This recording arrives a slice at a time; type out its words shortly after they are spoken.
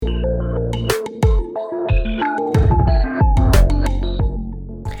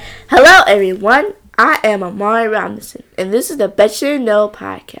everyone, I am Amari Robinson, and this is the Bet You Know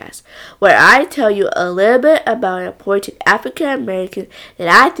podcast, where I tell you a little bit about an important African American that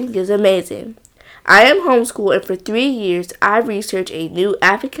I think is amazing. I am homeschooled, and for 3 years, I research a new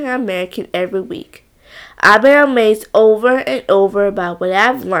African American every week. I've been amazed over and over about what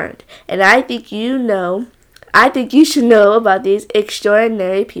I've learned, and I think you should know about these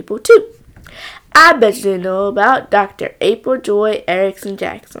extraordinary people too. I bet you didn't know about Dr. April Joy Erickson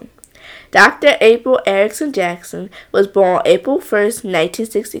Jackson. Dr. April Erickson Jackson was born April 1st,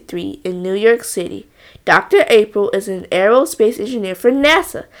 1963 in New York City. Dr. April is an aerospace engineer for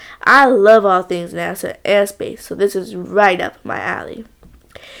NASA. I love all things NASA and space, so this is right up my alley.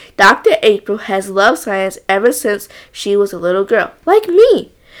 Dr. April has loved science ever since she was a little girl, like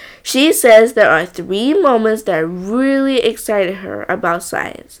me. She says there are 3 moments that really excited her about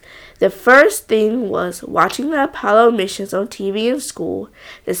science. The first thing was watching the Apollo missions on TV in school.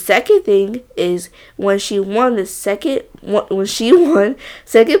 The second thing is when she won second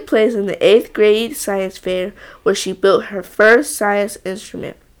place in the 8th grade science fair, where she built her first science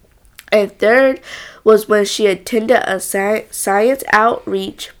instrument. And third was when she attended a science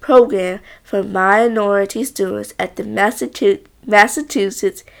outreach program for minority students at the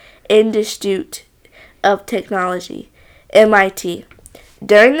Massachusetts Institute of Technology, MIT.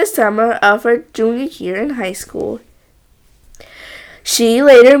 During the summer of her junior year in high school, she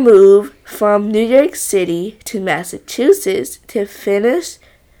later moved from New York City to Massachusetts to finish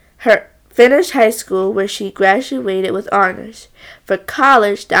high school, where she graduated with honors. For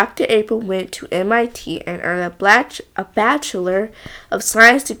college, Dr. April went to MIT and earned a Bachelor of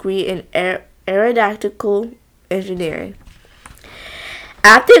Science degree in aeronautical engineering.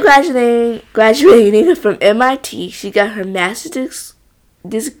 After graduating from MIT, she got her master's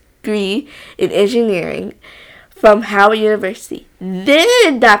degree in engineering from Howard University.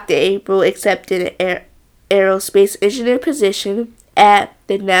 Then Dr. April accepted an aerospace engineer position at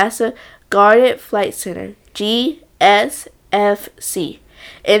the NASA Goddard Flight Center, GSFC,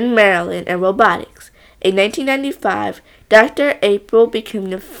 in Maryland and robotics. In 1995, Dr. April became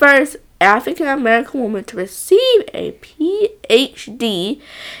the first African American woman to receive a PhD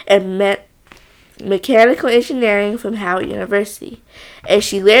in mechanical engineering from Howard University, and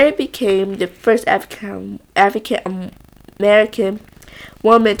she later became the first African American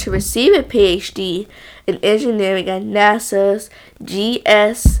woman to receive a PhD in engineering at NASA's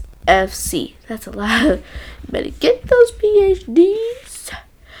GSFC. That's a lot. You better get those PhDs.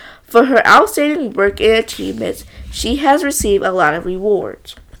 For her outstanding work and achievements, she has received a lot of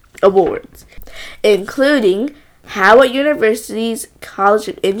awards, including Howard University's College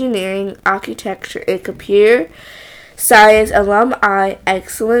of Engineering, Architecture, and Computer Science Alumni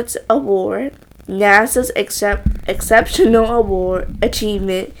Excellence Award, NASA's Exceptional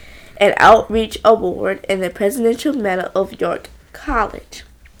Achievement and Outreach Award, and the Presidential Medal of York College.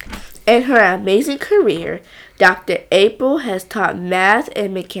 In her amazing career, Dr. April has taught math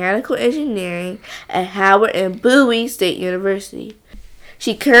and mechanical engineering at Howard and Bowie State University.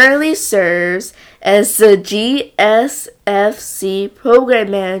 She currently serves as the GSFC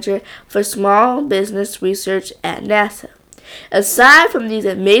Program Manager for Small Business Research at NASA. Aside from these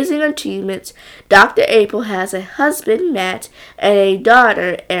amazing achievements, Dr. April has a husband, Matt, and a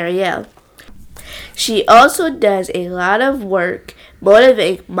daughter, Ariel. She also does a lot of work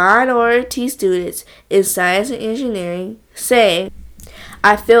motivating minority students in science and engineering, saying,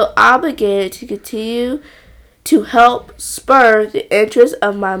 "I feel obligated to continue to help spur the interest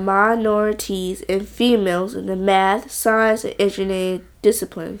of my minorities and females in the math, science, and engineering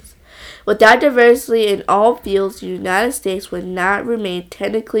disciplines. Without diversity in all fields, the United States would not remain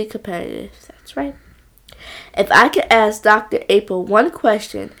technically competitive." That's right. If I could ask Dr. April one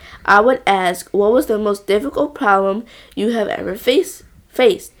question, I would ask, what was the most difficult problem you have ever faced?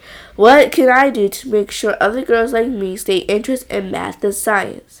 What can I do to make sure other girls like me stay interested in math and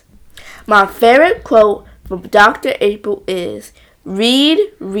science? My favorite quote from Dr. April is, "Read,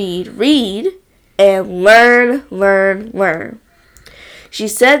 read, read, and learn, learn, learn." She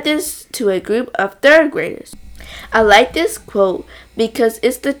said this to a group of 3rd graders. I like this quote because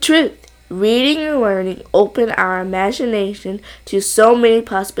it's the truth. Reading and learning open our imagination to so many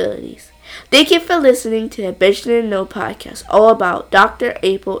possibilities. Thank you for listening to the Bet You Know podcast, all about Dr.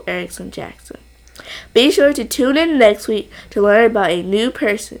 April Erickson Jackson. Be sure to tune in next week to learn about a new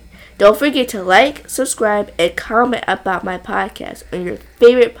person. Don't forget to like, subscribe, and comment about my podcast on your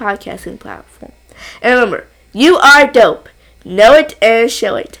favorite podcasting platform. And remember, you are dope. Know it and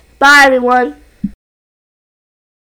show it. Bye, everyone.